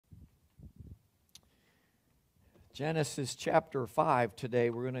Genesis chapter 5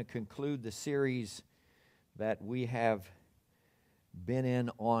 today. We're going to conclude the series that we have been in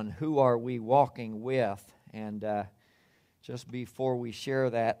on Who Are We Walking With? And just before we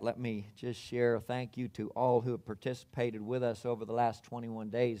share that, let me just share thank you to all who have participated with us over the last 21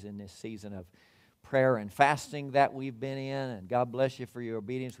 days in this season of prayer and fasting that we've been in. And God bless you for your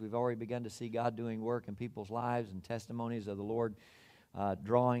obedience. We've already begun to see God doing work in people's lives and testimonies of the Lord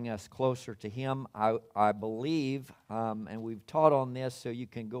drawing us closer to Him. I believe, and we've taught on this, so you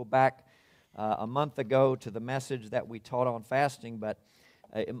can go back a month ago to the message that we taught on fasting, but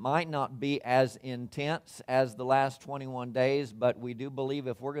it might not be as intense as the last 21 days, but we do believe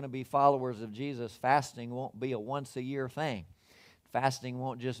if we're going to be followers of Jesus, fasting won't be a once-a-year thing. Fasting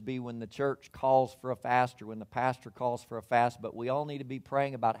won't just be when the church calls for a fast or when the pastor calls for a fast, but we all need to be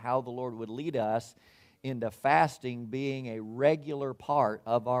praying about how the Lord would lead us into fasting being a regular part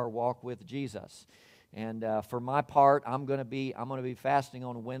of our walk with Jesus. And for my part, I'm going to be fasting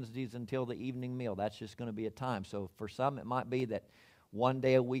on Wednesdays until the evening meal. That's just going to be a time. So for some, it might be that one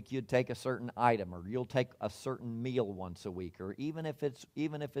day a week you'd take a certain item, or you'll take a certain meal once a week, or even if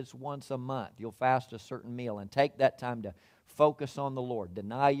it's once a month, you'll fast a certain meal and take that time to focus on the Lord.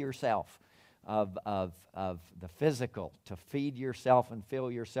 Deny yourself of the physical, to feed yourself and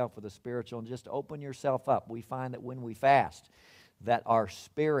fill yourself with the spiritual, and just open yourself up. We find that when we fast, that our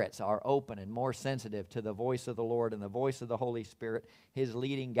spirits are open and more sensitive to the voice of the Lord and the voice of the Holy Spirit, His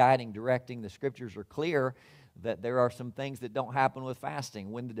leading, guiding, directing. The Scriptures are clear that there are some things that don't happen with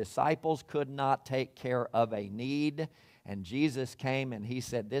fasting. When the disciples could not take care of a need, and Jesus came and He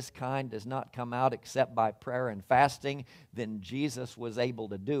said, "This kind does not come out except by prayer and fasting," then Jesus was able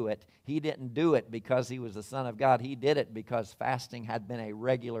to do it. He didn't do it because He was the Son of God. He did it because fasting had been a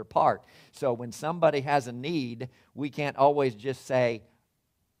regular part. So when somebody has a need, we can't always just say,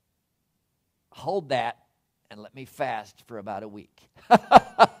 "Hold that and let me fast for about a week."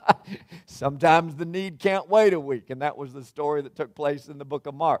 Sometimes the need can't wait a week, and that was the story that took place in the book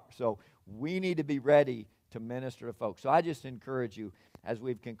of Mark. So we need to be ready to minister to folks. So I just encourage you, as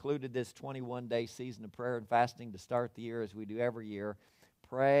we've concluded this 21-day season of prayer and fasting to start the year, as we do every year,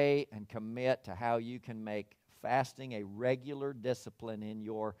 pray and commit to how you can make fasting a regular discipline in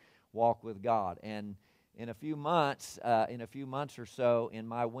your walk with God. And in a few months or so, in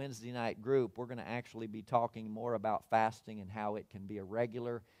my Wednesday night group, we're going to actually be talking more about fasting and how it can be a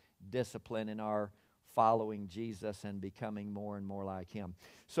regular discipline in our following Jesus and becoming more and more like Him.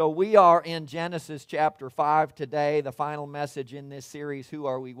 So we are in Genesis chapter 5 today, the final message in this series, Who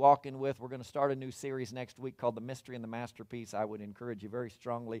Are We Walking With? We're going to start a new series next week called The Mystery and the Masterpiece. I would encourage you very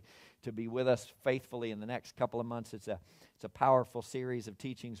strongly to be with us faithfully in the next couple of months. It's a powerful series of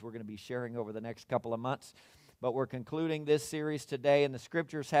teachings we're going to be sharing over the next couple of months. But we're concluding this series today, and the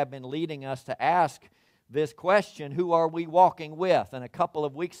Scriptures have been leading us to ask this question, who are we walking with? And a couple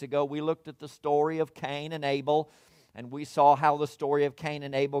of weeks ago, we looked at the story of Cain and Abel, and we saw how the story of Cain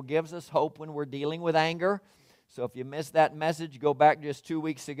and Abel gives us hope when we're dealing with anger. So if you missed that message, go back just 2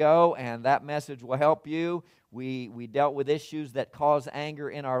 weeks ago, and that message will help you. We dealt with issues that cause anger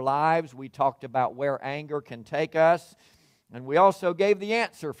in our lives. We talked about where anger can take us, and we also gave the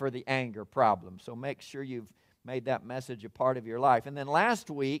answer for the anger problem. So make sure you've made that message a part of your life. And then last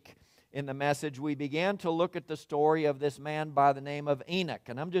week, in the message, we began to look at the story of this man by the name of Enoch.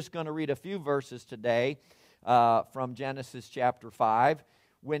 And I'm just going to read a few verses today from Genesis chapter 5.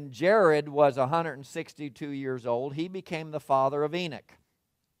 When Jared was 162 years old, he became the father of Enoch.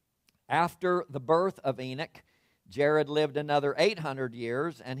 After the birth of Enoch, Jared lived another 800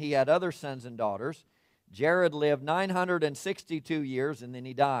 years, and he had other sons and daughters. Jared lived 962 years, and then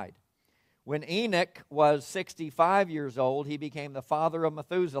he died. When Enoch was 65 years old, he became the father of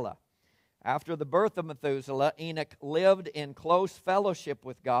Methuselah. After the birth of Methuselah, Enoch lived in close fellowship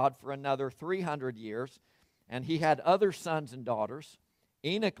with God for another 300 years, and he had other sons and daughters.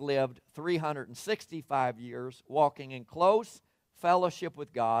 Enoch lived 365 years, walking in close fellowship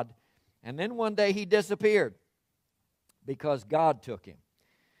with God, and then one day he disappeared because God took him.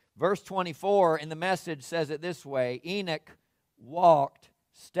 Verse 24 in the message says it this way, Enoch walked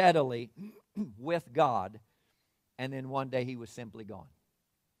steadily with God, and then one day he was simply gone.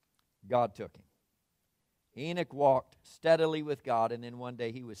 God took him. Enoch walked steadily with God, and then one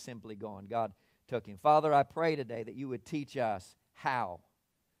day he was simply gone. God took him. Father, I pray today that you would teach us how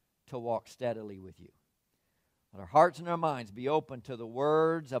to walk steadily with you. Let our hearts and our minds be open to the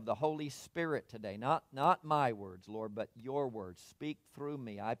words of the Holy Spirit today. Not my words, Lord, but your words. Speak through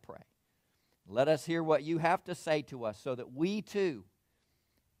me, I pray. Let us hear what you have to say to us so that we too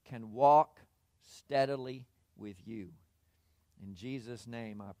can walk steadily with you. In Jesus'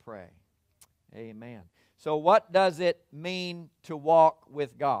 name I pray. Amen. So what does it mean to walk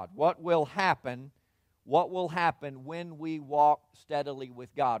with God? What will happen? What will happen when we walk steadily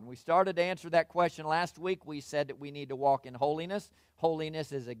with God? And we started to answer that question last week. We said that we need to walk in holiness.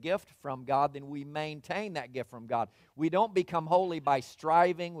 Holiness is a gift from God. Then we maintain that gift from God. We don't become holy by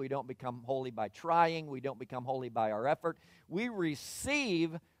striving. We don't become holy by trying. We don't become holy by our effort. We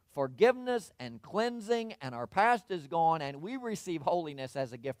receive forgiveness and cleansing, and our past is gone, and we receive holiness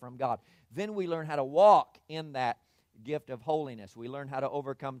as a gift from God. Then we learn how to walk in that gift of holiness. We learn how to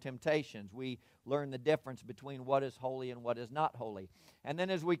overcome temptations. We learn the difference between what is holy and what is not holy. And then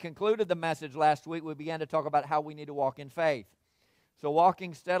as we concluded the message last week, we began to talk about how we need to walk in faith. So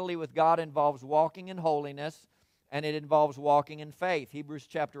walking steadily with God involves walking in holiness, and it involves walking in faith. Hebrews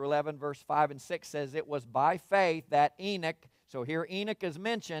chapter 11, verse 5 and 6 says, "It was by faith that Enoch," so here Enoch is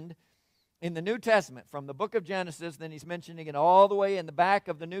mentioned in the New Testament from the book of Genesis, then he's mentioning it all the way in the back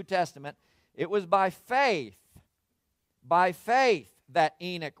of the New Testament. It was by faith that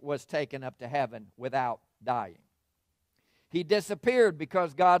Enoch was taken up to heaven without dying. He disappeared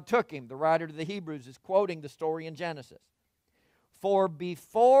because God took him. The writer to the Hebrews is quoting the story in Genesis. For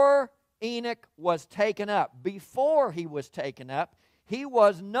before Enoch was taken up, before he was taken up, he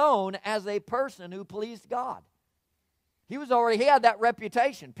was known as a person who pleased God. He had that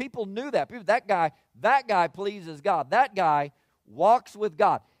reputation. People knew that. That guy pleases God. That guy walks with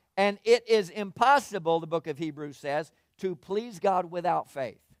God. And it is impossible, the book of Hebrews says, to please God without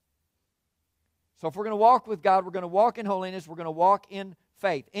faith. So if we're going to walk with God, we're going to walk in holiness, we're going to walk in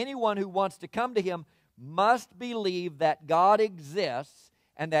faith. Anyone who wants to come to Him must believe that God exists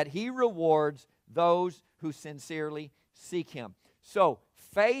and that He rewards those who sincerely seek Him. So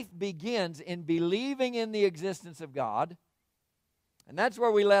faith begins in believing in the existence of God. And that's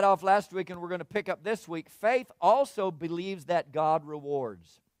where we let off last week, and we're going to pick up this week. Faith also believes that God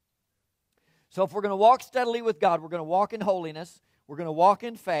rewards. So if we're going to walk steadily with God, we're going to walk in holiness, we're going to walk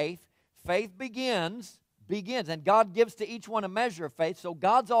in faith. Faith begins, and God gives to each one a measure of faith, so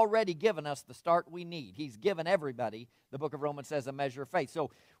God's already given us the start we need. He's given everybody, the book of Romans says, a measure of faith.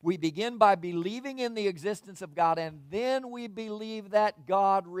 So we begin by believing in the existence of God, and then we believe that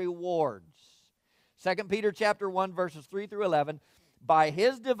God rewards. 2 Peter chapter 1, verses 3 through 11, by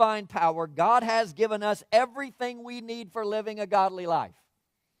His divine power, God has given us everything we need for living a godly life.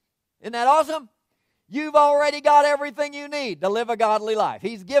 Isn't that awesome? You've already got everything you need to live a godly life.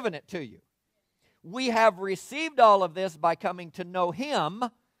 He's given it to you. We have received all of this by coming to know Him,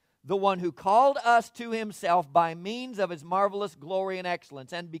 the one who called us to Himself by means of His marvelous glory and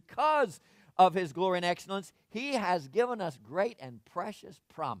excellence. And because of His glory and excellence, He has given us great and precious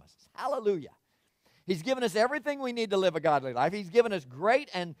promises. Hallelujah. He's given us everything we need to live a godly life. He's given us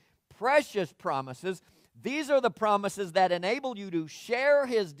great and precious promises. These are the promises that enable you to share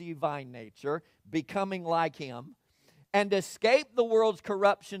His divine nature, becoming like Him, and escape the world's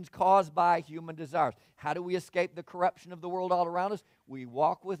corruptions caused by human desires. How do we escape the corruption of the world all around us? We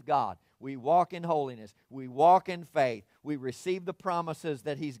walk with God. We walk in holiness. We walk in faith. We receive the promises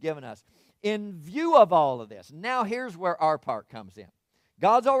that He's given us. In view of all of this, now here's where our part comes in.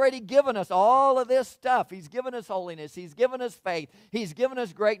 God's already given us all of this stuff. He's given us holiness. He's given us faith. He's given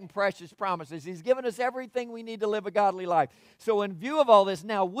us great and precious promises. He's given us everything we need to live a godly life. So in view of all this,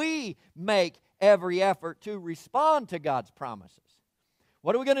 now we make every effort to respond to God's promises.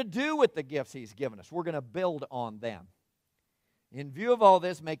 What are we going to do with the gifts He's given us? We're going to build on them. In view of all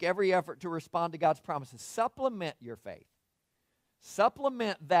this, make every effort to respond to God's promises. Supplement your faith.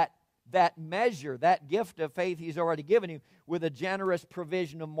 Supplement that measure, that gift of faith He's already given you with a generous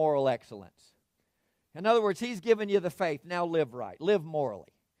provision of moral excellence. In other words, He's given you the faith. Now live right. Live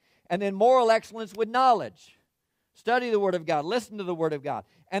morally. And then moral excellence with knowledge. Study the Word of God. Listen to the Word of God.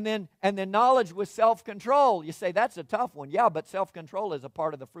 And then knowledge with self-control. You say, that's a tough one. Yeah, but self-control is a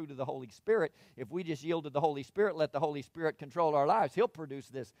part of the fruit of the Holy Spirit. If we just yield to the Holy Spirit, let the Holy Spirit control our lives, He'll produce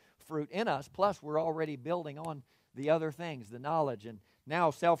this fruit in us. Plus, we're already building on the other things, the knowledge, and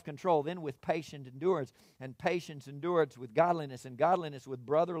now self-control, then with patient endurance, and patience endurance with godliness, and godliness with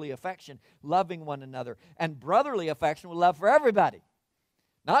brotherly affection, loving one another, and brotherly affection with love for everybody.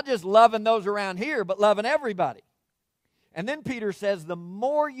 Not just loving those around here, but loving everybody. And then Peter says, the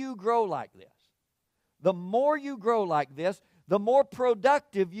more you grow like this, the more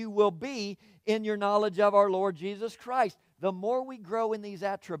productive you will be in your knowledge of our Lord Jesus Christ. The more we grow in these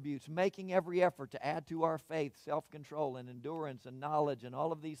attributes, making every effort to add to our faith self-control and endurance and knowledge and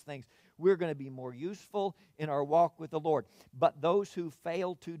all of these things, we're going to be more useful in our walk with the Lord. But those who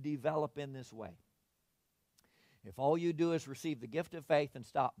fail to develop in this way, if all you do is receive the gift of faith and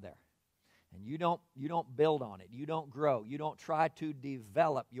stop there, and you don't build on it, you don't grow, you don't try to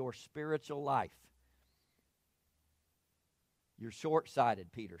develop your spiritual life, you're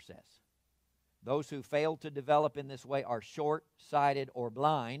short-sighted, Peter says. Those who fail to develop in this way are short-sighted or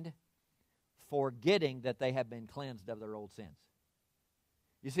blind, forgetting that they have been cleansed of their old sins.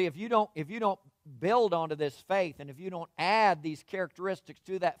 You see, if you don't build onto this faith, and if you don't add these characteristics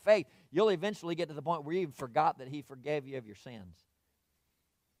to that faith, you'll eventually get to the point where you even forgot that He forgave you of your sins.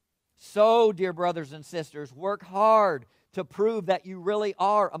 So, dear brothers and sisters, work hard to prove that you really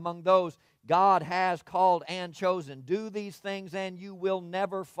are among those God has called and chosen. Do these things and you will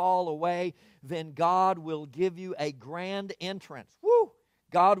never fall away. Then God will give you a grand entrance. Woo!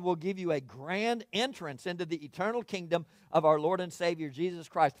 God will give you a grand entrance into the eternal kingdom of our Lord and Savior Jesus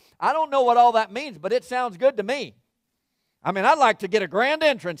Christ. I don't know what all that means, but it sounds good to me. I mean, I'd like to get a grand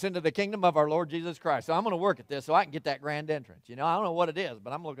entrance into the kingdom of our Lord Jesus Christ. So I'm going to work at this so I can get that grand entrance. You know, I don't know what it is,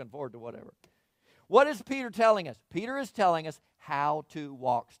 but I'm looking forward to whatever. What is Peter telling us? Peter is telling us how to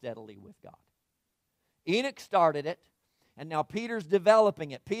walk steadily with God. Enoch started it, and now Peter's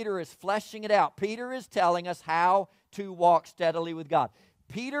developing it. Peter is fleshing it out. Peter is telling us how to walk steadily with God.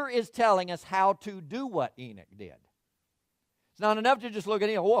 Peter is telling us how to do what Enoch did. It's not enough to just look at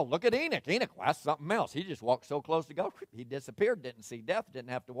Enoch. Whoa, look at Enoch. Enoch, well, that's something else. He just walked so close to God. He disappeared, didn't see death, didn't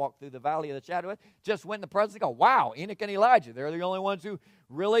have to walk through the valley of the shadow of death. Just went in the presence of God. Wow, Enoch and Elijah, they're the only ones who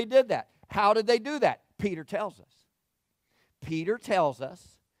really did that. How did they do that? Peter tells us. Peter tells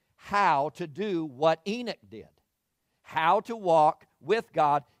us how to do what Enoch did. How to walk with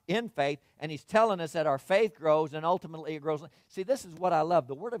God in faith. And he's telling us that our faith grows and ultimately it grows. See, this is what I love.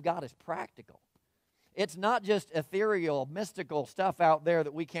 The Word of God is practical. It's not just ethereal, mystical stuff out there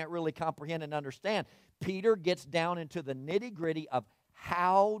that we can't really comprehend and understand. Peter gets down into the nitty-gritty of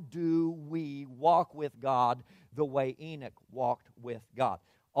how do we walk with God the way Enoch walked with God.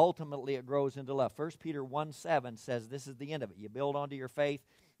 Ultimately, it grows into love. 1 Peter 1:7 says this is the end of it. You build onto your faith,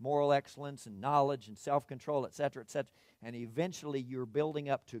 moral excellence and knowledge and self-control, etc., etc. And eventually you're building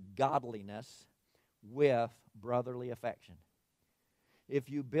up to godliness with brotherly affection. If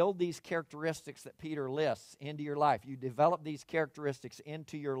you build these characteristics that Peter lists into your life, you develop these characteristics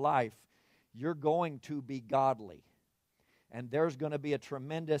into your life, you're going to be godly. And there's going to be a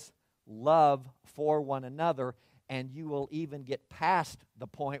tremendous love for one another, and you will even get past the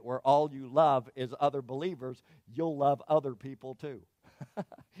point where all you love is other believers. You'll love other people too.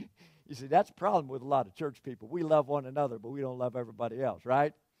 You see, that's the problem with a lot of church people. We love one another, but we don't love everybody else,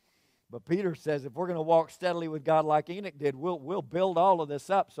 right? But Peter says if we're going to walk steadily with God like Enoch did, we'll build all of this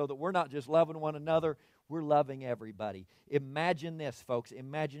up so that we're not just loving one another, we're loving everybody. Imagine this, folks.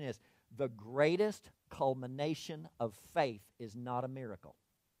 Imagine this. The greatest culmination of faith is not a miracle.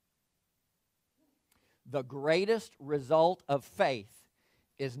 The greatest result of faith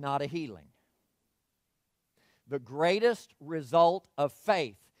is not a healing. The greatest result of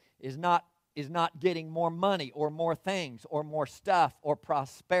faith is not getting more money or more things or more stuff or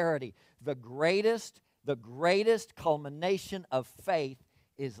prosperity. The greatest culmination of faith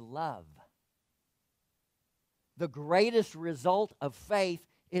is love. The greatest result of faith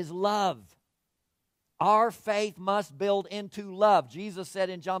is love. Our faith must build into love. Jesus said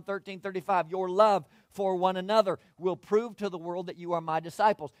in John 13:35, your love for one another will prove to the world that you are my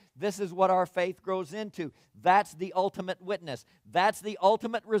disciples. This is what our faith grows into. That's the ultimate witness. That's the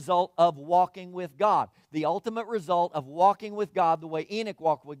ultimate result of walking with God. The ultimate result of walking with God the way Enoch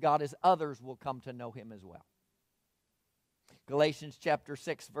walked with God is others will come to know Him as well. Galatians chapter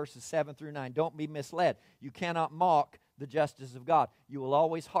 6, verses 7 through 9. Don't be misled. You cannot mock the justice of God. You will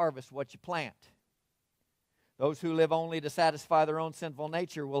always harvest what you plant. Those who live only to satisfy their own sinful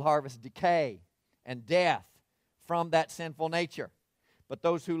nature will harvest decay and death from that sinful nature. But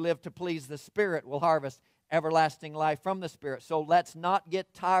those who live to please the Spirit will harvest everlasting life from the Spirit. So let's not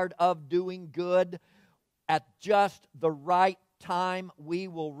get tired of doing good. At just the right time, we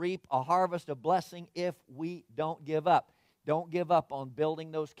will reap a harvest of blessing if we don't give up. Don't give up on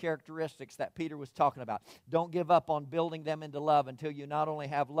building those characteristics that Peter was talking about. Don't give up on building them into love until you not only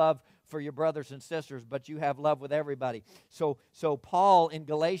have love for your brothers and sisters, but you have love with everybody. So Paul in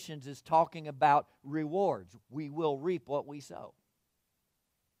Galatians is talking about rewards. We will reap what we sow.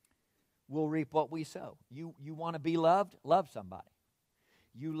 We'll reap what we sow. You want to be loved? Love somebody.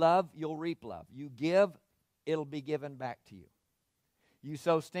 You love, you'll reap love. You give, it'll be given back to you. You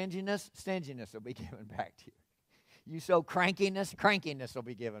sow stinginess, stinginess will be given back to you. You sow crankiness, crankiness will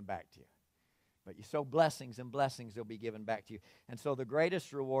be given back to you. But you sow blessings, and blessings will be given back to you. And so the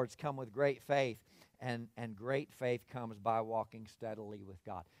greatest rewards come with great faith, and great faith comes by walking steadily with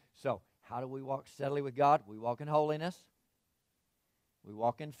God. So how do we walk steadily with God? We walk in holiness. We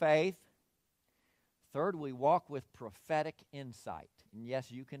walk in faith. Third, we walk with prophetic insight. And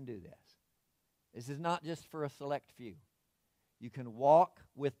yes, you can do this. This is not just for a select few. You can walk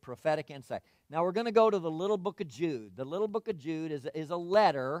with prophetic insight. Now we're going to go to the little book of Jude. The little book of Jude is a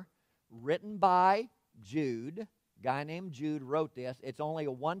letter written by Jude. A guy named Jude wrote this. It's only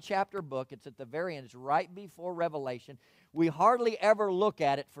a one-chapter book. It's at the very end. It's right before Revelation. We hardly ever look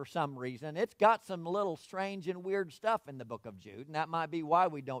at it for some reason. It's got some little strange and weird stuff in the book of Jude, and that might be why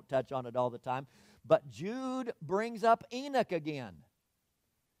we don't touch on it all the time. But Jude brings up Enoch again.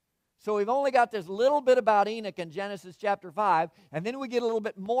 So we've only got this little bit about Enoch in Genesis chapter 5, and then we get a little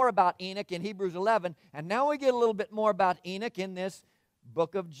bit more about Enoch in Hebrews 11, and now we get a little bit more about Enoch in this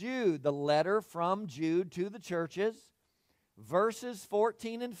book of Jude, the letter from Jude to the churches, verses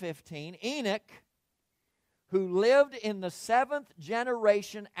 14 and 15. Enoch, who lived in the 7th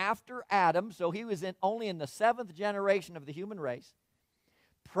generation after Adam, so he was only in the 7th generation of the human race,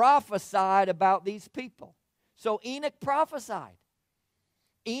 prophesied about these people. So Enoch prophesied.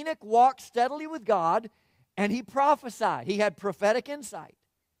 Enoch walked steadily with God, and he prophesied. He had prophetic insight.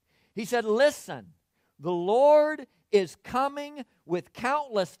 He said, listen, the Lord is coming with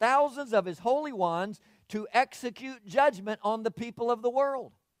countless thousands of His holy ones to execute judgment on the people of the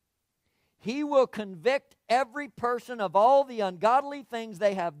world. He will convict every person of all the ungodly things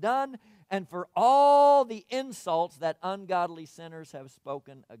they have done and for all the insults that ungodly sinners have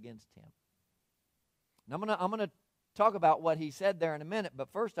spoken against Him. Now I'm going to talk about what he said there in a minute,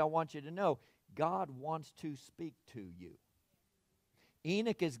 but first I want you to know God wants to speak to you.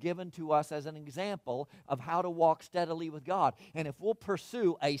 Enoch is given to us as an example of how to walk steadily with God. And if we'll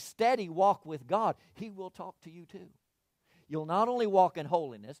pursue a steady walk with God, He will talk to you too. You'll not only walk in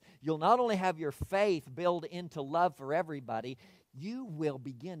holiness, you'll not only have your faith build into love for everybody, you will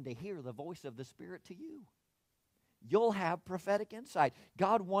begin to hear the voice of the Spirit to you. You'll have prophetic insight.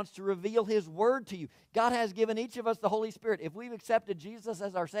 God wants to reveal His Word to you. God has given each of us the Holy Spirit. If we've accepted Jesus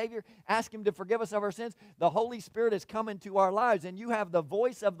as our Savior, ask Him to forgive us of our sins, the Holy Spirit has come into our lives, and you have the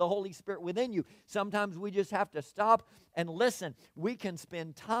voice of the Holy Spirit within you. Sometimes we just have to stop and listen. We can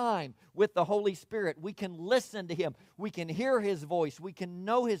spend time with the Holy Spirit. We can listen to Him. We can hear His voice. We can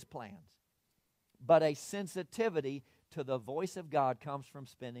know His plans. But a sensitivity to the voice of God comes from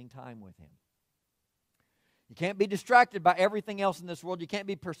spending time with Him. You can't be distracted by everything else in this world. You can't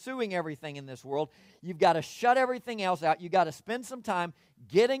be pursuing everything in this world. You've got to shut everything else out. You've got to spend some time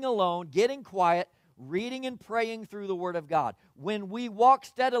getting alone, getting quiet, reading and praying through the Word of God. When we walk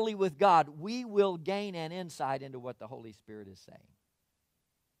steadily with God, we will gain an insight into what the Holy Spirit is saying.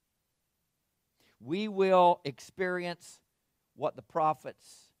 We will experience what the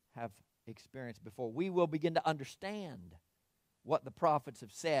prophets have experienced before. We will begin to understand what the prophets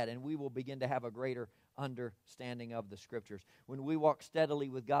have said, and we will begin to have a greater understanding of the Scriptures. When we walk steadily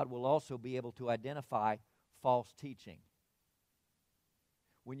with God, we'll also be able to identify false teaching.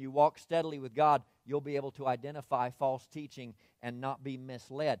 When you walk steadily with God, you'll be able to identify false teaching and not be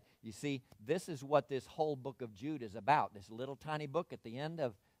misled. You see, this is what this whole book of Jude is about. This little tiny book at the end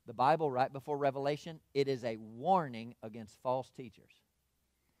of the Bible, right before Revelation, it is a warning against false teachers.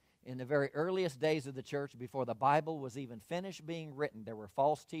 In the very earliest days of the church, before the Bible was even finished being written, there were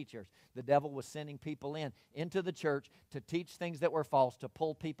false teachers. The devil was sending people into the church to teach things that were false, to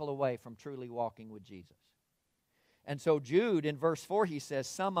pull people away from truly walking with Jesus. And so Jude, in verse 4, he says,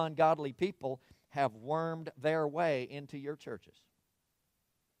 some ungodly people have wormed their way into your churches,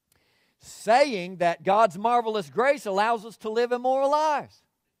 saying that God's marvelous grace allows us to live immoral lives.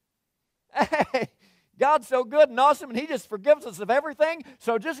 Hey! God's so good and awesome, and He just forgives us of everything,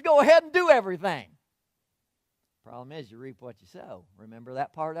 so just go ahead and do everything. Problem is, you reap what you sow. Remember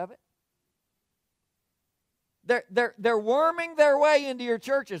that part of it? They're worming their way into your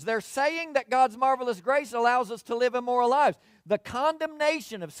churches. They're saying that God's marvelous grace allows us to live immoral lives. The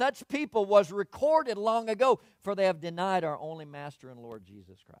condemnation of such people was recorded long ago, for they have denied our only Master and Lord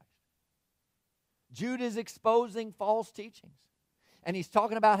Jesus Christ. Jude is exposing false teachings. And he's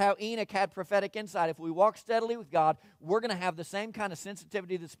talking about how Enoch had prophetic insight. If we walk steadily with God, we're going to have the same kind of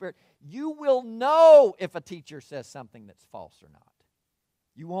sensitivity to the Spirit. You will know if a teacher says something that's false or not.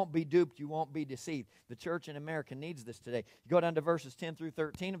 You won't be duped. You won't be deceived. The church in America needs this today. You go down to verses 10 through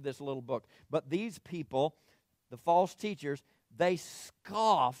 13 of this little book. But these people, the false teachers, they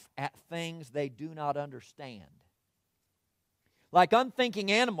scoff at things they do not understand. Like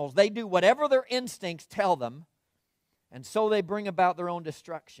unthinking animals, they do whatever their instincts tell them, and so they bring about their own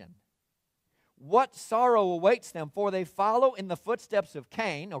destruction. what sorrow awaits them, for they follow in the footsteps of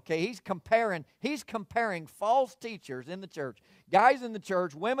Cain. Okay, he's comparing false teachers in the church, guys in the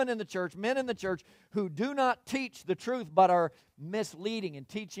church, women in the church, men in the church, who do not teach the truth but are misleading and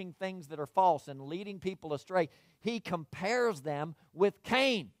teaching things that are false and leading people astray. He compares them with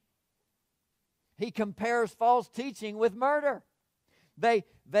Cain. He compares false teaching with murder. They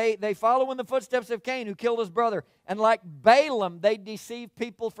follow in the footsteps of Cain, who killed his brother. And like Balaam, they deceive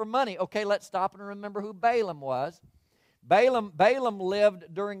people for money. Okay, let's stop and remember who Balaam was. Balaam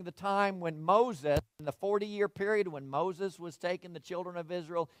lived during the time when Moses, in the 40-year period when Moses was taking the children of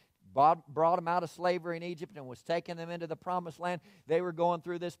Israel, brought them out of slavery in Egypt and was taking them into the promised land. They were going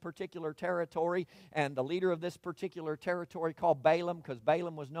through this particular territory, and the leader of this particular territory called Balaam, because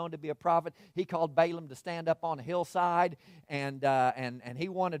Balaam was known to be a prophet, he called Balaam to stand up on a hillside, and he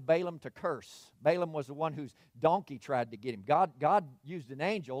wanted Balaam to curse. Balaam was the one whose donkey tried to get him. God used an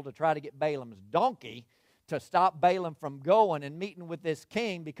angel to try to get Balaam's donkey to stop Balaam from going and meeting with this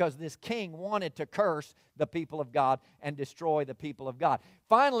king, because this king wanted to curse the people of God and destroy the people of God.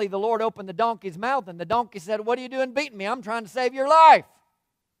 Finally, the Lord opened the donkey's mouth, and the donkey said, "What are you doing beating me? I'm trying to save your life."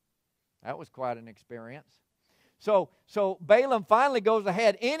 That was quite an experience. So Balaam finally goes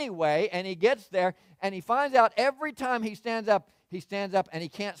ahead anyway, and he gets there, and he finds out every time he stands up and he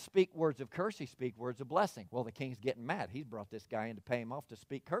can't speak words of curse, he speaks words of blessing. Well, the king's getting mad. He's brought this guy in to pay him off to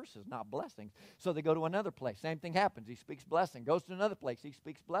speak curses, not blessings. So they go to another place. Same thing happens. He speaks blessing. Goes to another place. He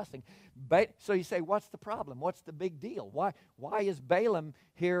speaks blessing. So you say, what's the problem? What's the big deal? Why is Balaam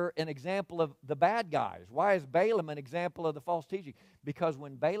here an example of the bad guys? Why is Balaam an example of the false teaching? Because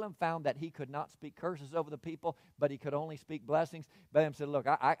when Balaam found that he could not speak curses over the people, but he could only speak blessings, Balaam said, "Look,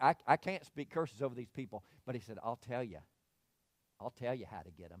 I can't speak curses over these people." But he said, I'll tell you how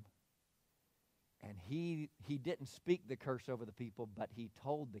to get them. And he didn't speak the curse over the people, but he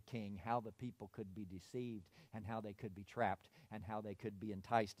told the king how the people could be deceived and how they could be trapped and how they could be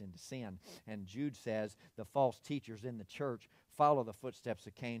enticed into sin. And Jude says the false teachers in the church follow the footsteps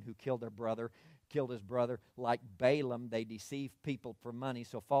of Cain, who killed his brother. Like Balaam, they deceive people for money.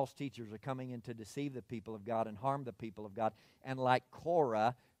 So false teachers are coming in to deceive the people of God and harm the people of God. And like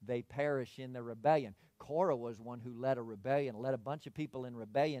Korah, they perish in their rebellion. Korah was one who led a rebellion, led a bunch of people in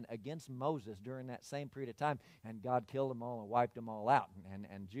rebellion against Moses during that same period of time, and God killed them all and wiped them all out.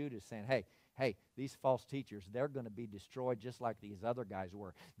 And Jude is saying, hey, these false teachers, they're going to be destroyed just like these other guys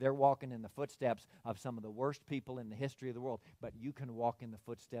were. They're walking in the footsteps of some of the worst people in the history of the world, but you can walk in the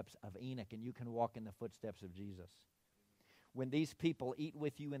footsteps of Enoch, and you can walk in the footsteps of Jesus. When these people eat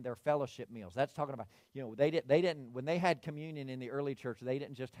with you in their fellowship meals, that's talking about, they didn't, when they had communion in the early church, they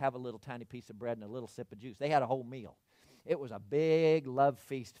didn't just have a little tiny piece of bread and a little sip of juice. They had a whole meal. It was a big love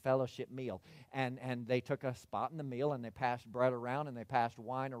feast fellowship meal. And they took a spot in the meal, and they passed bread around, and they passed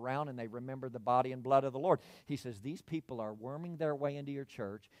wine around, and they remembered the body and blood of the Lord. He says, these people are worming their way into your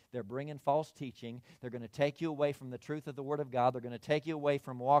church. They're bringing false teaching. They're going to take you away from the truth of the Word of God. They're going to take you away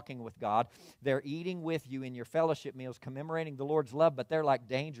from walking with God. They're eating with you in your fellowship meals, commemorating the Lord's love, but they're like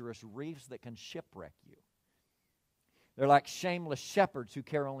dangerous reefs that can shipwreck you. They're like shameless shepherds who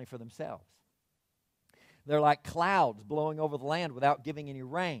care only for themselves. They're like clouds blowing over the land without giving any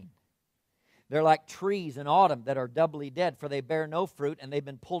rain. They're like trees in autumn that are doubly dead, for they bear no fruit, and they've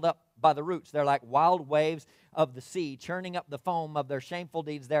been pulled up by the roots. They're like wild waves of the sea, churning up the foam of their shameful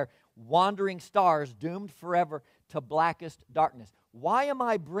deeds. They're wandering stars doomed forever to blackest darkness. Why am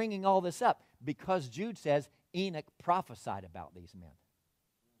I bringing all this up? Because Jude says Enoch prophesied about these men.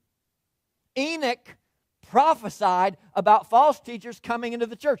 Enoch prophesied about false teachers coming into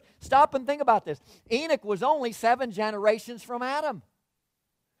the church. Stop and think about this. Enoch was only 7 generations from Adam.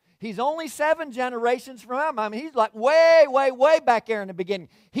 He's only 7 generations from Adam. I mean, he's like way, way, way back there in the beginning.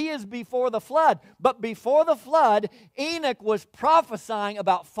 He is before the flood. But before the flood, Enoch was prophesying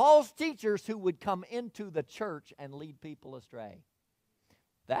about false teachers who would come into the church and lead people astray.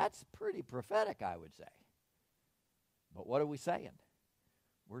 That's pretty prophetic, I would say. But what are we saying?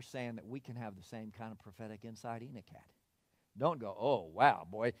 We're saying that we can have the same kind of prophetic insight Enoch had. Don't go, oh, wow,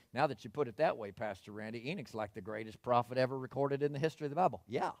 boy, now that you put it that way, Pastor Randy, Enoch's like the greatest prophet ever recorded in the history of the Bible.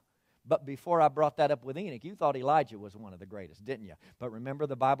 Yeah. But before I brought that up with Enoch, you thought Elijah was one of the greatest, didn't you? But remember,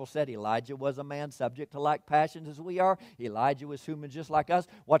 the Bible said Elijah was a man subject to like passions as we are. Elijah was human just like us.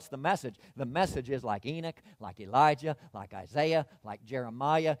 What's the message? The message is like Enoch, like Elijah, like Isaiah, like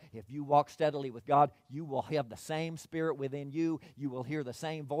Jeremiah. If you walk steadily with God, you will have the same Spirit within you. You will hear the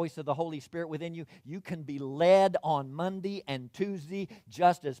same voice of the Holy Spirit within you. You can be led on Monday and Tuesday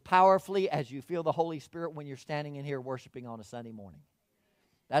just as powerfully as you feel the Holy Spirit when you're standing in here worshiping on a Sunday morning.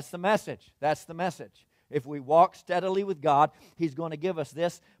 That's the message. That's the message. If we walk steadily with God, He's going to give us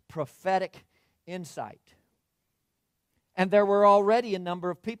this prophetic insight. And there were already a number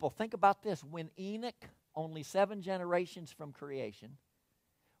of people. Think about this. When Enoch, only 7 generations from creation,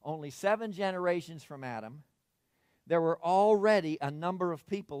 only 7 generations from Adam, there were already a number of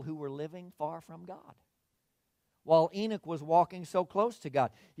people who were living far from God, while Enoch was walking so close to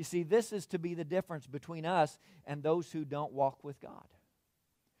God. You see, this is to be the difference between us and those who don't walk with God.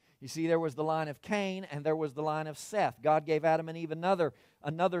 You see, there was the line of Cain and there was the line of Seth. God gave Adam and Eve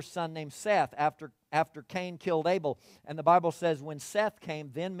another son named Seth after Cain killed Abel. And the Bible says when Seth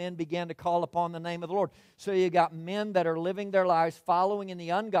came, then men began to call upon the name of the Lord. So you got men that are living their lives following in the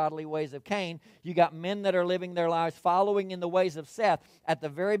ungodly ways of Cain. You got men that are living their lives following in the ways of Seth. At the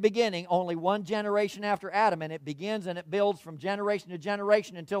very beginning, only one generation after Adam, and it begins and it builds from generation to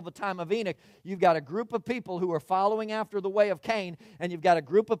generation until the time of Enoch. You've got a group of people who are following after the way of Cain, and you've got a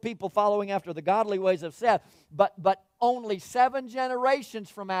group of people following after the godly ways of Seth. But only 7 generations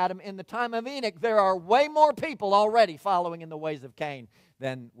from Adam in the time of Enoch, there are way more people already following in the ways of Cain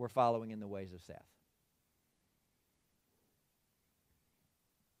than were following in the ways of Seth.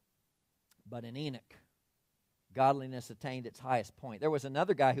 But in Enoch, godliness attained its highest point. There was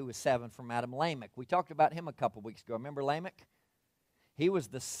another guy who was 7 from Adam, Lamech. We talked about him a couple weeks ago. Remember Lamech? He was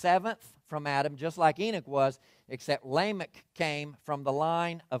the 7th from Adam, just like Enoch was, except Lamech came from the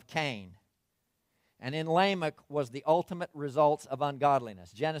line of Cain. And in Lamech was the ultimate results of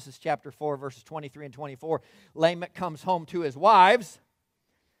ungodliness. Genesis chapter 4, verses 23 and 24. Lamech comes home to his wives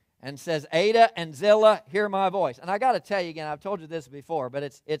and says, Ada and Zillah, hear my voice. And I got to tell you again, I've told you this before, but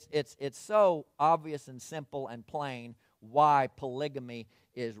it's so obvious and simple and plain why polygamy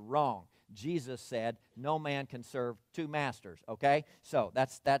is wrong. Jesus said, no man can serve 2 masters, okay? So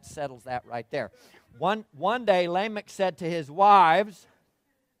that settles that right there. One day, Lamech said to his wives,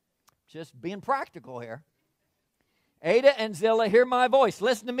 just being practical here, Ada and Zillah, hear my voice.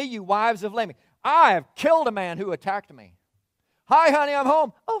 Listen to me, you wives of Lamech. I have killed a man who attacked me. Hi, honey, I'm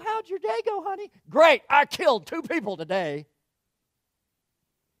home. Oh, how'd your day go, honey? Great, I killed 2 people today.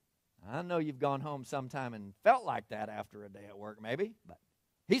 I know you've gone home sometime and felt like that after a day at work, maybe. But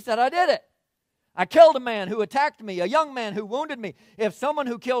he said, I did it. I killed a man who attacked me, a young man who wounded me. If someone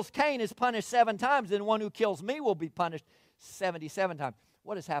who kills Cain is punished 7 times, then one who kills me will be punished 77 times.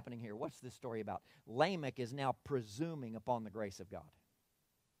 What is happening here? What's this story about? Lamech is now presuming upon the grace of God.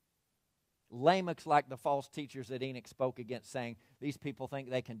 Lamech's like the false teachers that Enoch spoke against, saying these people think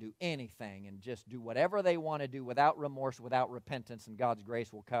they can do anything and just do whatever they want to do without remorse, without repentance, and God's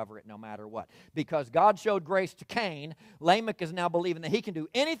grace will cover it no matter what. Because God showed grace to Cain, Lamech is now believing that he can do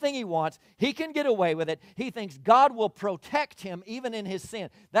anything he wants, he can get away with it, he thinks God will protect him even in his sin.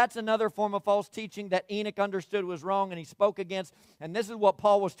 That's another form of false teaching that Enoch understood was wrong and he spoke against, and this is what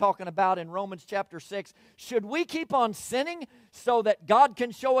Paul was talking about in Romans chapter 6. Should we keep on sinning so that God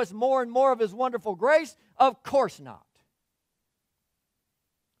can show us more and more of His wonderful grace? Of course not.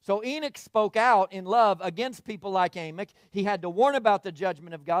 So Enoch spoke out in love against people like Lamech. He had to warn about the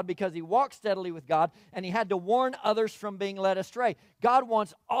judgment of God because he walked steadily with God, and he had to warn others from being led astray. God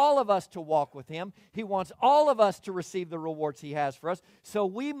wants all of us to walk with Him. He wants all of us to receive the rewards He has for us. So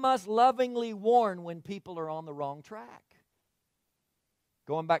we must lovingly warn when people are on the wrong track.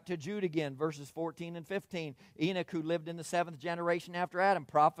 Going back to Jude again, verses 14 and 15. Enoch, who lived in the 7th generation after Adam,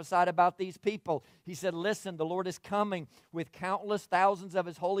 prophesied about these people. He said, listen, the Lord is coming with countless thousands of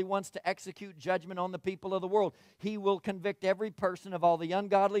His holy ones to execute judgment on the people of the world. He will convict every person of all the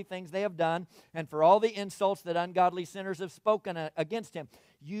ungodly things they have done and for all the insults that ungodly sinners have spoken against Him.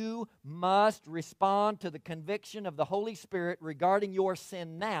 You must respond to the conviction of the Holy Spirit regarding your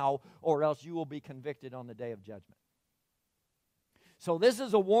sin now, or else you will be convicted on the day of judgment. So this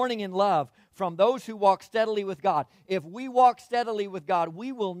is a warning in love from those who walk steadily with God. If we walk steadily with God,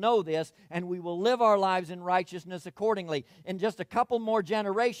 we will know this, and we will live our lives in righteousness accordingly. In just a couple more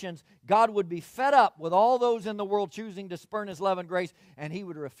generations, God would be fed up with all those in the world choosing to spurn His love and grace, and He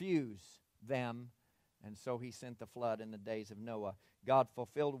would refuse them. And so He sent the flood in the days of Noah. God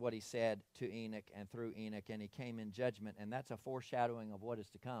fulfilled what He said to Enoch and through Enoch, and He came in judgment, and that's a foreshadowing of what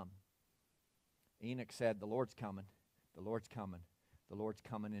is to come. Enoch said, the Lord's coming, the Lord's coming. The Lord's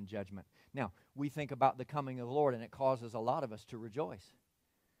coming in judgment. Now, we think about the coming of the Lord, and it causes a lot of us to rejoice.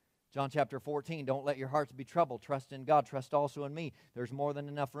 John chapter 14, don't let your hearts be troubled. Trust in God. Trust also in me. There's more than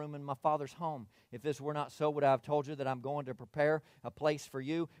enough room in my Father's home. If this were not so, would I have told you that I'm going to prepare a place for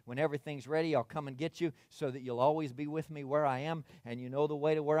you? When everything's ready, I'll come and get you so that you'll always be with me where I am, and you know the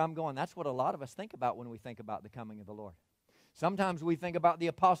way to where I'm going. That's what a lot of us think about when we think about the coming of the Lord. Sometimes we think about the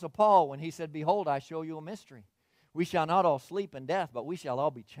Apostle Paul when he said, behold, I show you a mystery. We shall not all sleep in death, but we shall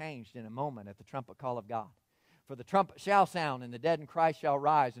all be changed in a moment at the trumpet call of God. For the trumpet shall sound, and the dead in Christ shall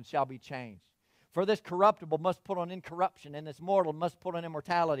rise and shall be changed. For this corruptible must put on incorruption, and this mortal must put on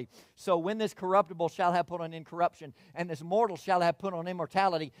immortality. So when this corruptible shall have put on incorruption, and this mortal shall have put on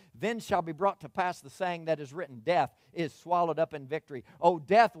immortality, then shall be brought to pass the saying that is written, Death is swallowed up in victory. O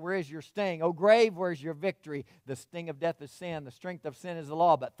death, where is your sting? O grave, where is your victory? The sting of death is sin. The strength of sin is the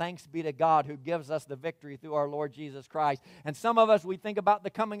law. But thanks be to God who gives us the victory through our Lord Jesus Christ. And some of us, we think about the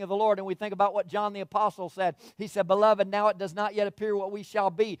coming of the Lord, and we think about what John the Apostle said. He said, Beloved, now it does not yet appear what we shall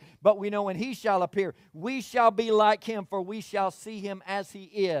be, but we know when He shall appear, we shall be like Him, for we shall see Him as He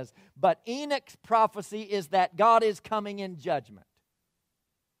is. But Enoch's prophecy is that God is coming in judgment.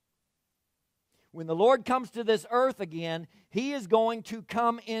 When the Lord comes to this earth again, He is going to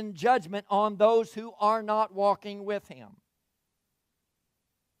come in judgment on those who are not walking with Him.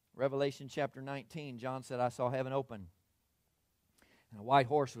 Revelation chapter 19, John said, I saw heaven open, and a white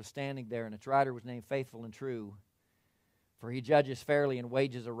horse was standing there, and its rider was named Faithful and True, for he judges fairly and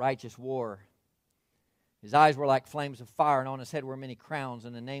wages a righteous war. His eyes were like flames of fire, and on his head were many crowns,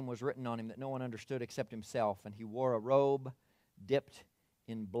 and a name was written on him that no one understood except himself. And he wore a robe dipped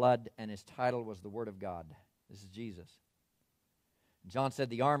in blood, and his title was the Word of God. This is Jesus. John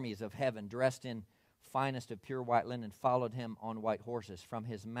said, the armies of heaven, dressed in finest of pure white linen, followed him on white horses. From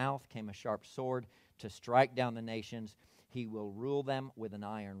his mouth came a sharp sword to strike down the nations. He will rule them with an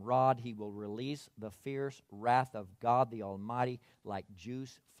iron rod. He will release the fierce wrath of God the Almighty like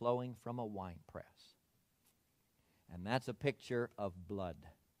juice flowing from a winepress. And that's a picture of blood.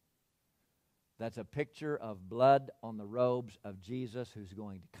 That's a picture of blood on the robes of Jesus, who's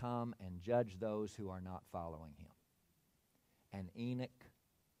going to come and judge those who are not following Him. And Enoch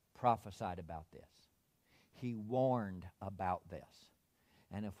prophesied about this. He warned about this.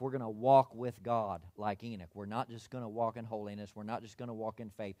 And if we're going to walk with God like Enoch, we're not just going to walk in holiness. We're not just going to walk in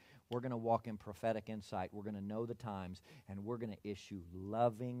faith. We're going to walk in prophetic insight. We're going to know the times, and we're going to issue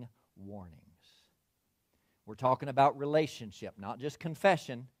loving warnings. We're talking about relationship, not just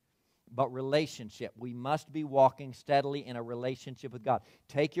confession, but relationship. We must be walking steadily in a relationship with God.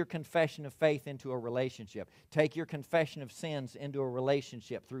 Take your confession of faith into a relationship. Take your confession of sins into a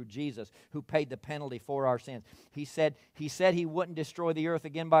relationship through Jesus, who paid the penalty for our sins. He said He wouldn't destroy the earth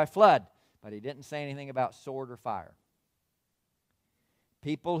again by flood, but He didn't say anything about sword or fire.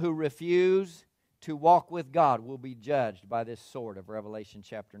 People who refuse to walk with God will be judged by this sword of Revelation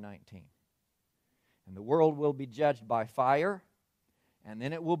chapter 19. And the world will be judged by fire, and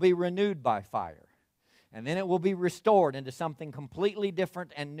then it will be renewed by fire. And then it will be restored into something completely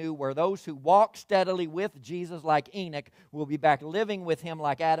different and new, where those who walk steadily with Jesus like Enoch will be back living with Him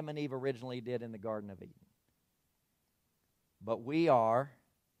like Adam and Eve originally did in the Garden of Eden. But we are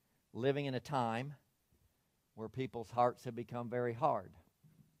living in a time where people's hearts have become very hard.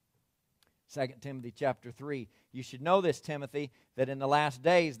 2 Timothy chapter 3, you should know this, Timothy, that in the last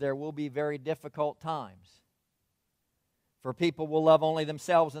days there will be very difficult times. For people will love only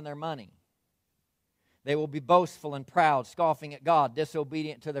themselves and their money. They will be boastful and proud, scoffing at God,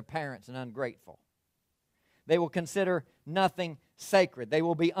 disobedient to their parents, and ungrateful. They will consider nothing sacred. They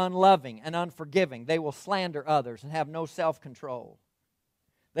will be unloving and unforgiving. They will slander others and have no self-control.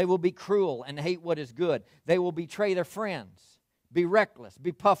 They will be cruel and hate what is good. They will betray their friends, be reckless,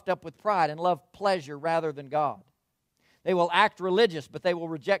 be puffed up with pride, and love pleasure rather than God. They will act religious, but they will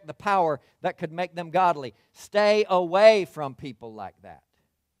reject the power that could make them godly. Stay away from people like that.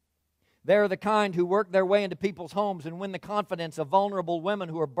 They're the kind who work their way into people's homes and win the confidence of vulnerable women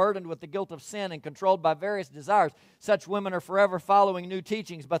who are burdened with the guilt of sin and controlled by various desires. Such women are forever following new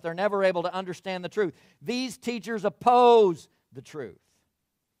teachings, but they're never able to understand the truth. These teachers oppose the truth.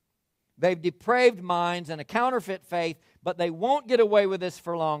 They've depraved minds and a counterfeit faith, but they won't get away with this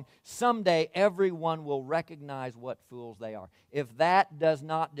for long. Someday, everyone will recognize what fools they are. If that does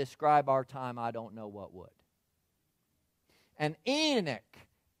not describe our time, I don't know what would. And Enoch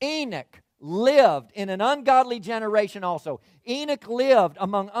lived in an ungodly generation also. Enoch lived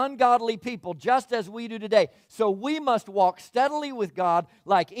among ungodly people just as we do today. So we must walk steadily with God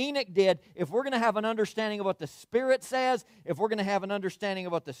like Enoch did if we're going to have an understanding of what the Spirit says, if we're going to have an understanding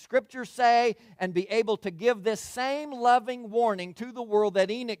of what the Scriptures say, and be able to give this same loving warning to the world that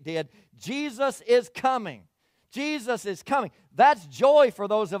Enoch did. Jesus is coming. Jesus is coming. That's joy for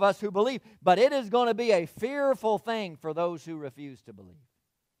those of us who believe, but it is going to be a fearful thing for those who refuse to believe.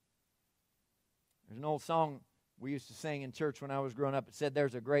 There's an old song we used to sing in church when I was growing up. It said,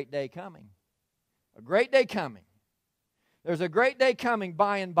 there's a great day coming. A great day coming. There's a great day coming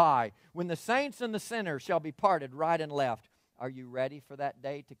by and by when the saints and the sinners shall be parted right and left. Are you ready for that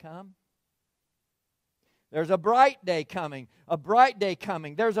day to come? There's a bright day coming. A bright day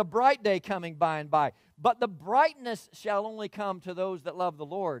coming. There's a bright day coming by and by. But the brightness shall only come to those that love the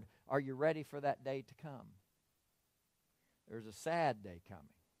Lord. Are you ready for that day to come? There's a sad day coming.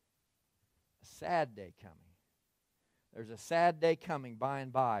 A sad day coming. There's a sad day coming by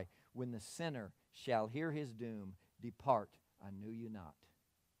and by when the sinner shall hear his doom, depart, I knew you not.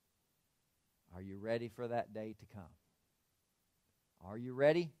 Are you ready for that day to come? Are you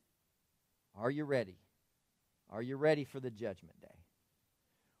ready? Are you ready? Are you ready for the judgment day?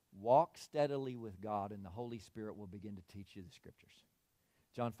 Walk steadily with God, and the Holy Spirit will begin to teach you the Scriptures.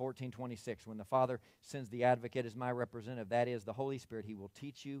 John 14:26, when the Father sends the advocate as my representative, that is the Holy Spirit, He will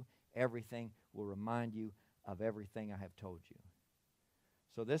teach you everything, will remind you of everything I have told you.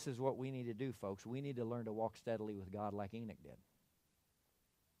 So this is what we need to do, folks. We need to learn to walk steadily with God like Enoch did.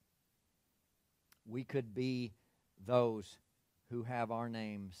 We could be those who have our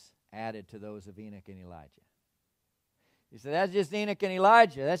names added to those of Enoch and Elijah. You say, that's just Enoch and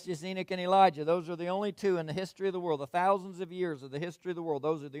Elijah. That's just Enoch and Elijah. Those are the only two in the history of the world, the thousands of years of the history of the world.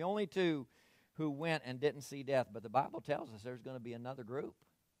 Those are the only two who went and didn't see death. But the Bible tells us there's going to be another group.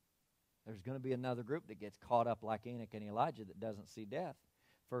 There's going to be another group that gets caught up like Enoch and Elijah that doesn't see death.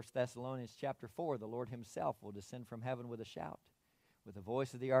 1 Thessalonians chapter 4, the Lord Himself will descend from heaven with a shout, with the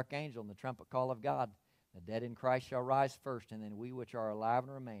voice of the archangel and the trumpet call of God. The dead in Christ shall rise first, and then we which are alive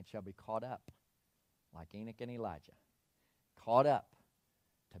and remain shall be caught up like Enoch and Elijah. Caught up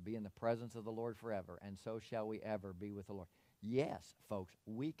to be in the presence of the Lord forever, and so shall we ever be with the Lord. Yes, folks,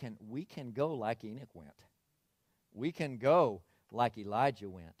 we can go like Enoch went. We can go like Elijah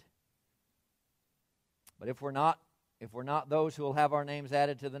went. But if we're not those who will have our names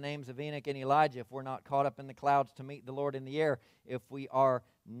added to the names of Enoch and Elijah, if we're not caught up in the clouds to meet the Lord in the air, if we are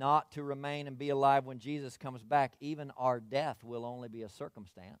not to remain and be alive when Jesus comes back, even our death will only be a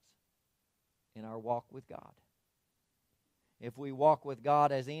circumstance in our walk with God. If we walk with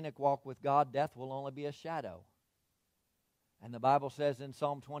God as Enoch walked with God, death will only be a shadow. And the Bible says in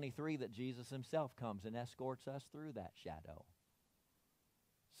Psalm 23 that Jesus Himself comes and escorts us through that shadow.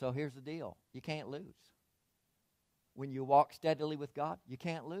 So here's the deal. You can't lose. When you walk steadily with God, you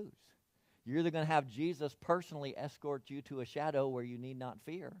can't lose. You're either going to have Jesus personally escort you to a shadow where you need not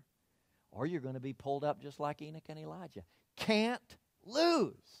fear, or you're going to be pulled up just like Enoch and Elijah. Can't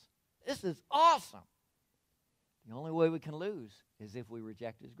lose. This is awesome. The only way we can lose is if we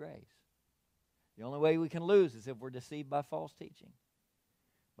reject His grace. The only way we can lose is if we're deceived by false teaching.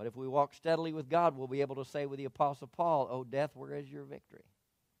 But if we walk steadily with God, we'll be able to say with the Apostle Paul, "O death, where is your victory?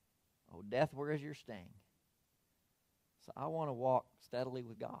 O death, where is your sting?" So I want to walk steadily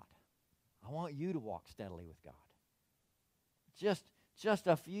with God. I want you to walk steadily with God. Just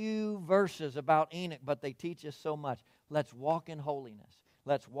a few verses about Enoch, but they teach us so much. Let's walk in holiness.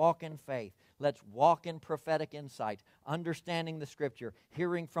 Let's walk in faith. Let's walk in prophetic insight, understanding the Scripture,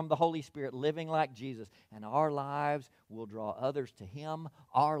 hearing from the Holy Spirit, living like Jesus. And our lives will draw others to Him.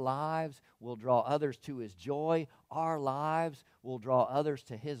 Our lives will draw others to His joy. Our lives will draw others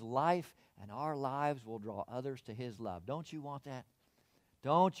to His life. And our lives will draw others to His love. Don't you want that?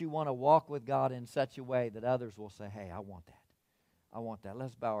 Don't you want to walk with God in such a way that others will say, "Hey, I want that. I want that."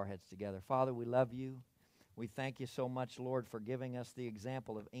 Let's bow our heads together. Father, we love You. We thank You so much, Lord, for giving us the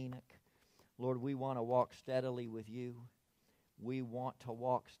example of Enoch. Lord, we want to walk steadily with You. We want to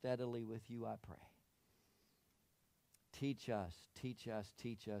walk steadily with You, I pray. Teach us, teach us,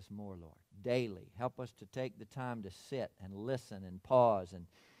 teach us more, Lord. Daily, help us to take the time to sit and listen and pause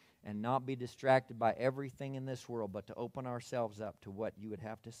and not be distracted by everything in this world, but to open ourselves up to what You would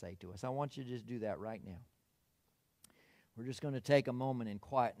have to say to us. I want you to just do that right now. We're just going to take a moment in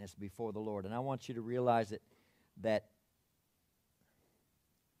quietness before the Lord, and I want you to realize that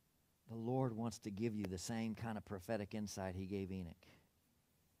the Lord wants to give you the same kind of prophetic insight He gave Enoch.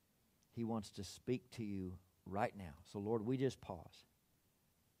 He wants to speak to you right now. So, Lord, we just pause.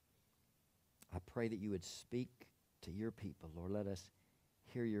 I pray that You would speak to Your people. Lord, let us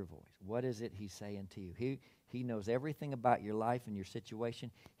hear Your voice. What is it He's saying to you? He knows everything about your life and your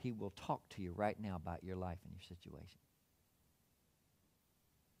situation. He will talk to you right now about your life and your situation.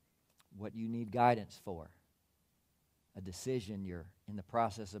 What you need guidance for, a decision you're in the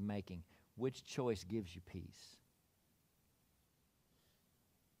process of making, which choice gives you peace.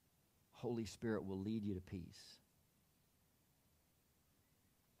 Holy Spirit will lead you to peace.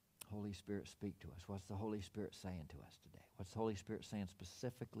 Holy Spirit, speak to us. What's the Holy Spirit saying to us today? What's the Holy Spirit saying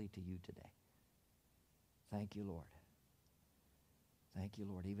specifically to you today? Thank You, Lord. Thank You,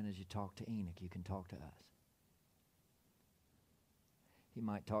 Lord. Even as You talk to Enoch, You can talk to us. He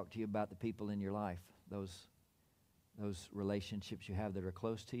might talk to you about the people in your life, those relationships you have that are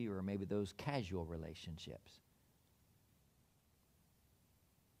close to you, or maybe those casual relationships.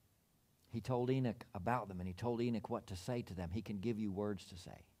 He told Enoch about them, and He told Enoch what to say to them. He can give you words to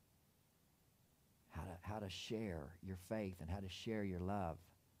say. how to share your faith and how to share your love,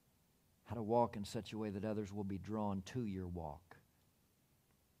 how to walk in such a way that others will be drawn to your walk.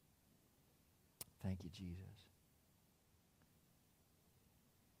 Thank you, Jesus.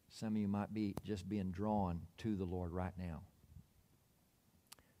 Some of you might be just being drawn to the Lord right now.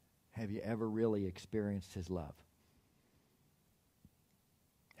 Have you ever really experienced His love?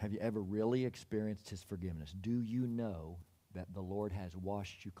 Have you ever really experienced His forgiveness? Do you know that the Lord has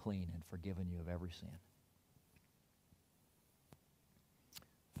washed you clean and forgiven you of every sin?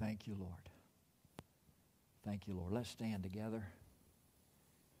 Thank you, Lord. Thank you, Lord. Let's stand together.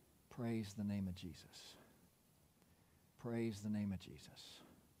 Praise the name of Jesus. Praise the name of Jesus.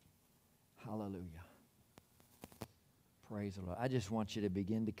 Hallelujah. Praise the Lord. I just want you to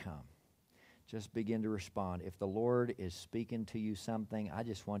begin to come. Just begin to respond. If the Lord is speaking to you something, I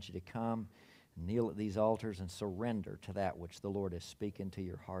just want you to come, kneel at these altars, and surrender to that which the Lord is speaking to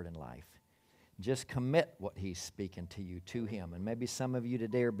your heart and life. Just commit what He's speaking to you to Him. And maybe some of you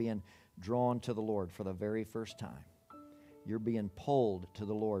today are being drawn to the Lord for the very first time. You're being pulled to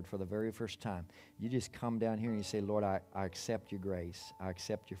the Lord for the very first time. You just come down here and you say, Lord, I accept your grace. I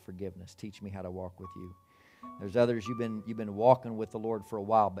accept your forgiveness. Teach me how to walk with you. There's others, you've been walking with the Lord for a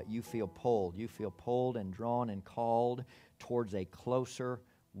while, but you feel pulled. You feel pulled and drawn and called towards a closer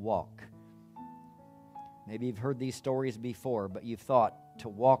walk. Maybe you've heard these stories before, but you've thought to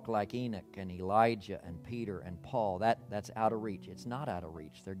walk like Enoch and Elijah and Peter and Paul, that's out of reach. It's not out of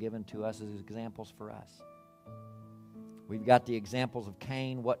reach. They're given to us as examples for us. We've got the examples of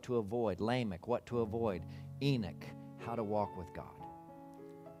Cain, what to avoid, Lamech, what to avoid, Enoch, how to walk with God.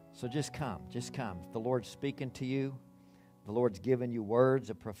 So just come. If the Lord's speaking to you, the Lord's given you words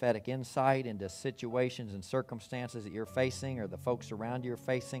of prophetic insight into situations and circumstances that you're facing or the folks around you are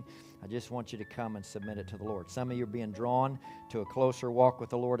facing, I just want you to come and submit it to the Lord. Some of you are being drawn to a closer walk with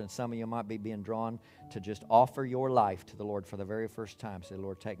the Lord, and some of you might be being drawn to just offer your life to the Lord for the very first time. Say,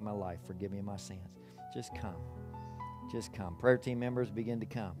 Lord, take my life. Forgive me my sins. Just come. Just come. Prayer team members, begin to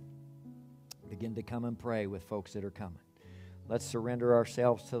come. Begin to come and pray with folks that are coming. Let's surrender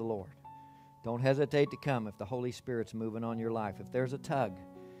ourselves to the Lord. Don't hesitate to come if the Holy Spirit's moving on your life. If there's a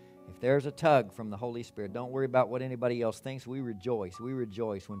tug from the Holy Spirit, don't worry about what anybody else thinks. We rejoice. We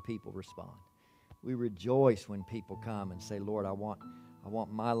rejoice when people respond. We rejoice when people come and say, Lord, I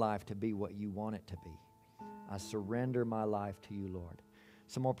want my life to be what you want it to be. I surrender my life to you, Lord.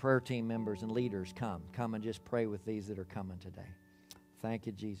 Some more prayer team members and leaders, come and just pray with these that are coming today. Thank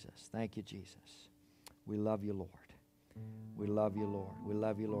you, Jesus. Thank you, Jesus. We love you, Lord. We love you, Lord. We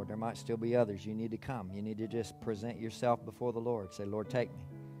love you, Lord. There might still be others. You need to come. You need to just present yourself before the Lord. Say, Lord, take me.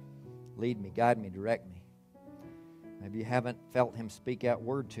 Lead me, guide me, direct me. Maybe you haven't felt Him speak out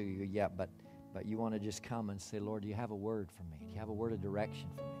word to you yet, but you want to just come and say, Lord, do you have a word for me? Do you have a word of direction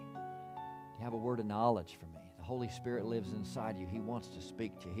for me? Do you have a word of knowledge for me? The Holy Spirit lives inside you. He wants to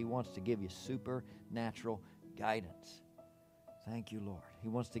speak to you. He wants to give you supernatural guidance. Thank you, Lord. He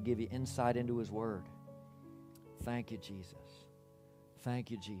wants to give you insight into His word. Thank you, Jesus. Thank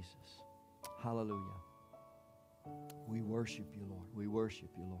you, Jesus. Hallelujah. We worship you, Lord. We worship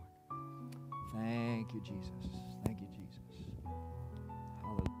you, Lord. Thank you, Jesus. Thank you, Jesus.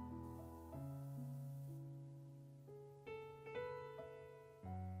 Hallelujah.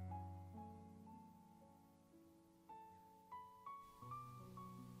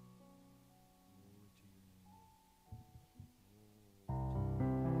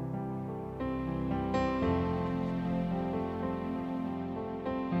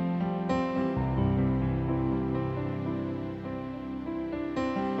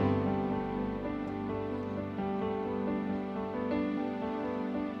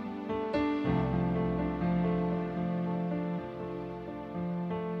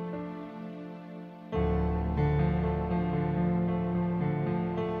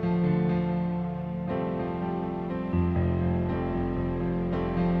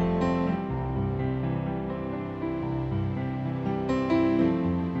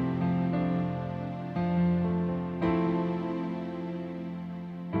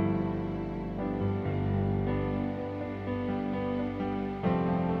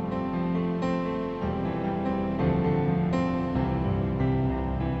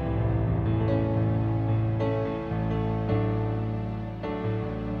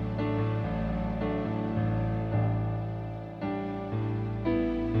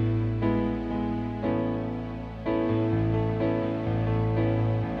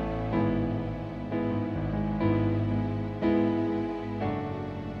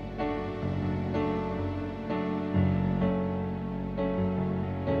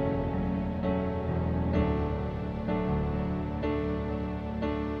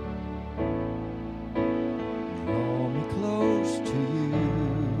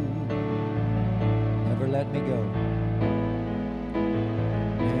 let me go.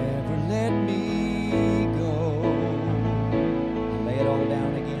 Never let me go. I lay it all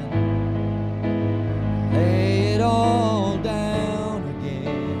down again. Lay it all down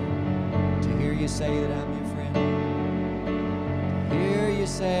again. To hear you say that I'm your friend. To hear you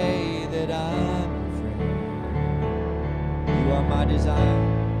say that I'm your friend. You are my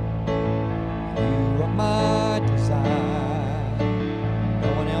desire. You are my desire.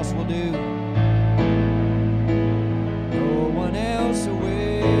 No one else will do. No one else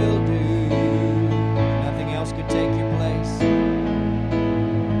will do. Nothing else could take your place.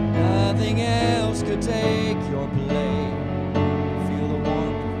 Nothing else could take your place. Feel the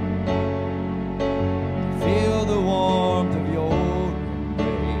warmth. Feel the warmth of your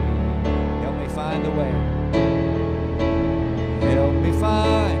embrace. Help me find the way. Help me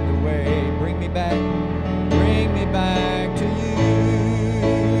find the way. Bring me back. Bring me back to you.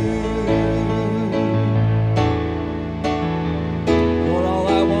 You're all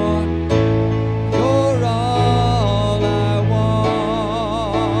I want. You're all I want.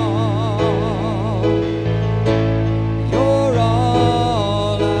 You're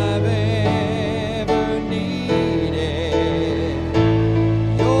all I've ever needed.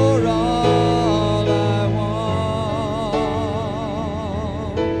 You're all I want.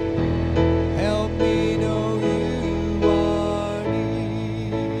 Help me know you are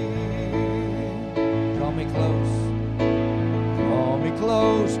near. Draw me close. Draw me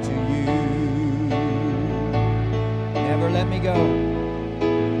close to you. Never let me go.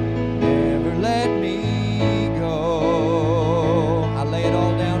 Never let me go. I lay it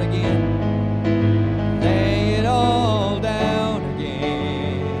all down again. Lay it all down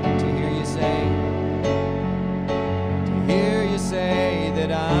again. To hear you say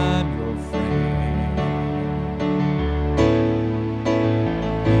that I'm your friend.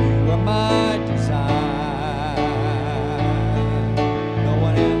 You are my desire. No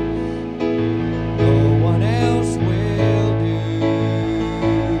one else will do.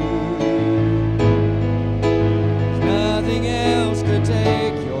 Nothing else could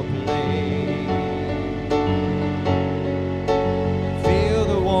take your place. Feel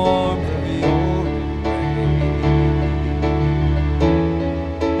the warmth of your embrace.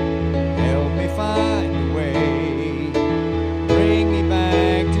 Help me find a way. Bring me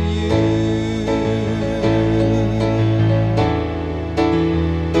back to you.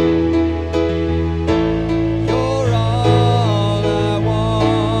 You're all I want.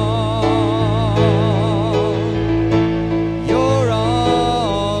 You're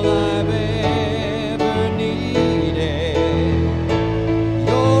all I've ever needed.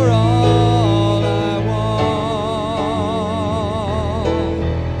 You're all I want.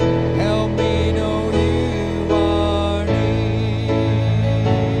 Help me know you are near.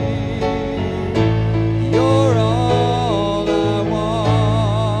 You're all I want.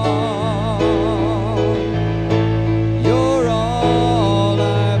 You're all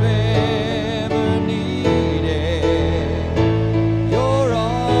I've ever needed. You're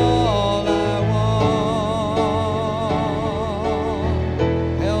all I want.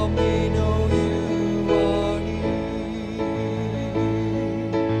 Help me know you are near.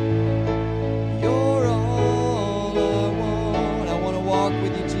 You're all I want. I want to walk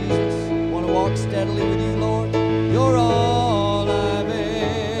with you, Jesus. I want to walk steadily with you, Lord. You're all I've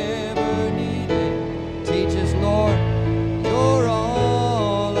ever needed. Teach us, Lord. You're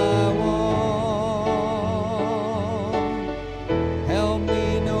all I want. Help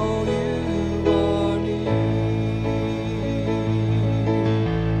me know you are near.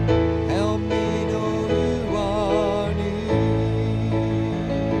 Help me know you are near.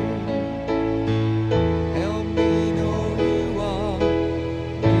 Help me know you are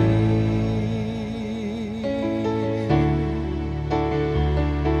near.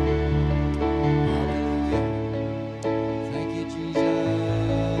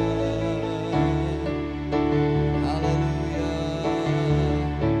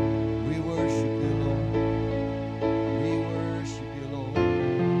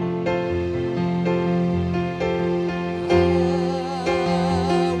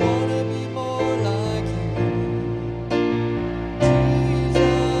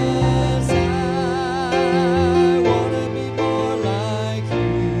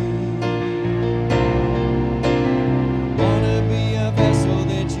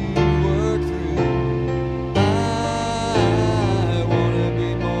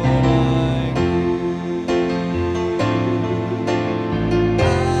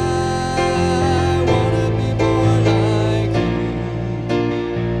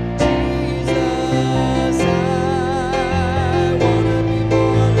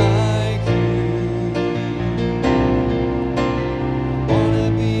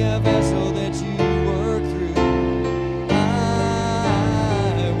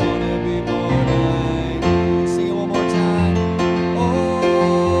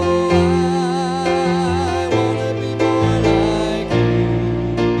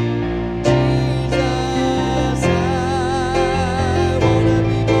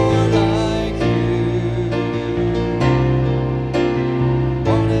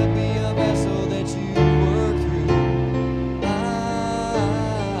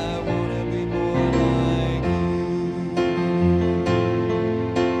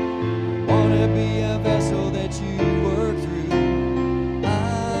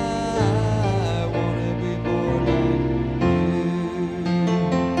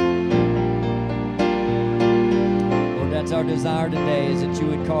 our desire today is that you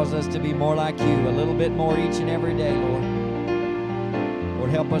would cause us to be more like you, a little bit more each and every day, Lord.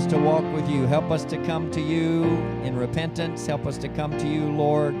 Lord, help us to walk with you. Help us to come to you in repentance. Help us to come to you,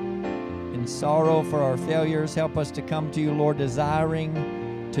 Lord, in sorrow for our failures. Help us to come to you, Lord,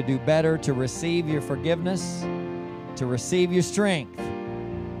 desiring to do better, to receive your forgiveness, to receive your strength,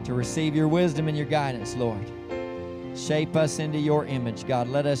 to receive your wisdom and your guidance, Lord. Shape us into your image, God.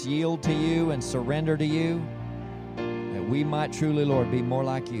 Let us yield to you and surrender to you, that we might truly, Lord, be more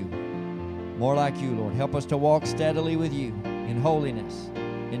like you. More like you, Lord. Help us to walk steadily with you in holiness,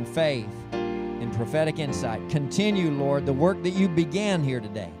 in faith, in prophetic insight. Continue, Lord, the work that you began here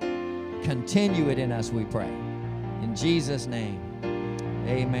today. Continue it in us, we pray. In Jesus' name,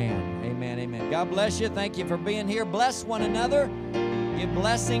 amen, amen, amen. God bless you. Thank you for being here. Bless one another. Give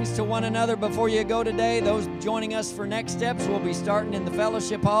blessings to one another before you go today. Those joining us for Next Steps will be starting in the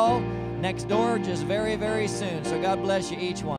fellowship hall next door just very, very soon. So God bless you, each one.